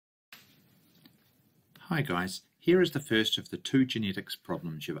Hi guys, here is the first of the two genetics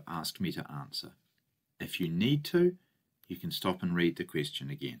problems you've asked me to answer. If you need to, you can stop and read the question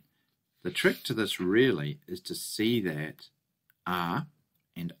again. The trick to this really is to see that R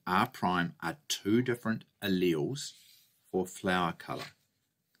and R' are two different alleles for flower colour.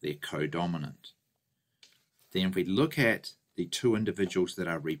 They're codominant. Then if we look at the two individuals that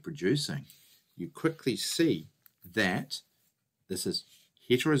are reproducing, you quickly see that this is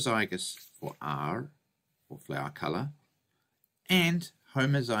heterozygous for R, for flower colour, and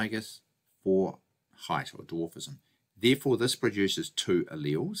homozygous for height or dwarfism. Therefore, this produces two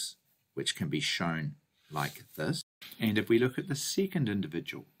alleles, which can be shown like this. And if we look at the second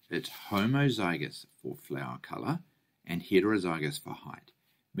individual, it's homozygous for flower colour and heterozygous for height,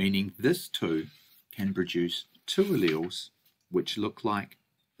 meaning this two can produce two alleles which look like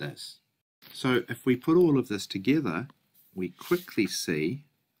this. So if we put all of this together, we quickly see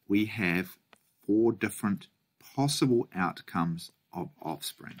we have four different possible outcomes of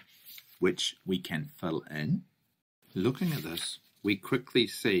offspring, which we can fill in. Looking at this, we quickly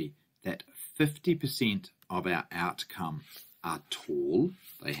see that 50% of our outcome are tall,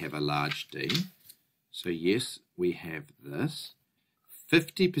 they have a large D. So yes, we have this.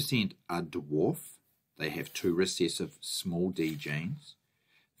 50% are dwarf, they have two recessive small d genes.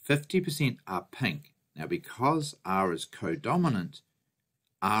 50% are pink. Now because R is codominant,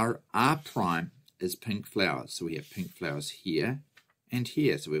 R' is pink flowers. So we have pink flowers here and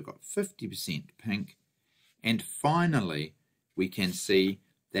here. So we've got 50% pink. And finally, we can see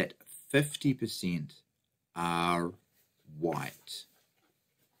that 50% are white,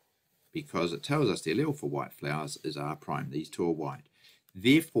 because it tells us the allele for white flowers is R'. These two are white.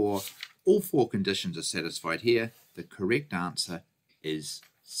 Therefore, all four conditions are satisfied here. The correct answer is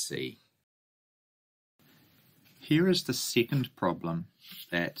C. Here is the second problem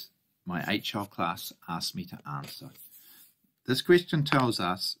that my HL class asked me to answer. This question tells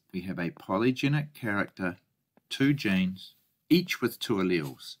us we have a polygenic character, two genes, each with two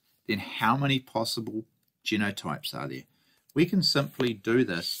alleles. Then how many possible genotypes are there? We can simply do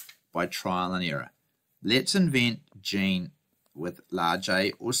this by trial and error. Let's invent a gene with large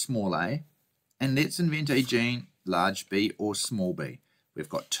A or small a, and let's invent a gene large B or small b. We've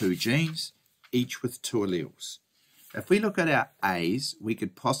got two genes, each with two alleles. If we look at our A's, we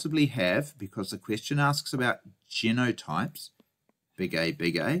could possibly have, because the question asks about genotypes, big A,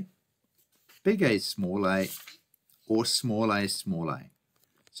 big A, big A, small a, or small a, small a.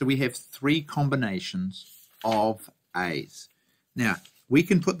 So we have three combinations of A's. Now, we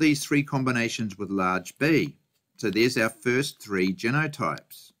can put these three combinations with large B. So there's our first three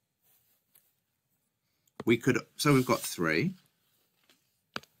genotypes. So we've got three.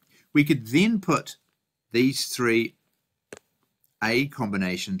 We could then put these three A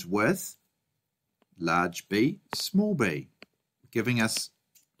combinations with large B, small b, giving us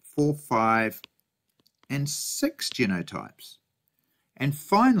 4, 5, and 6 genotypes. And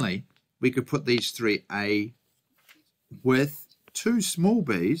finally, we could put these three A with two small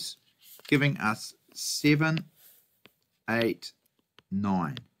b's, giving us 7, 8,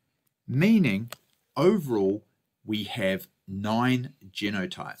 9. Meaning, overall, we have 9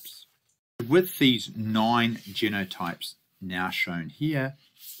 genotypes. With these 9 genotypes now shown here,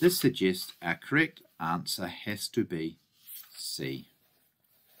 this suggests our correct answer has to be C.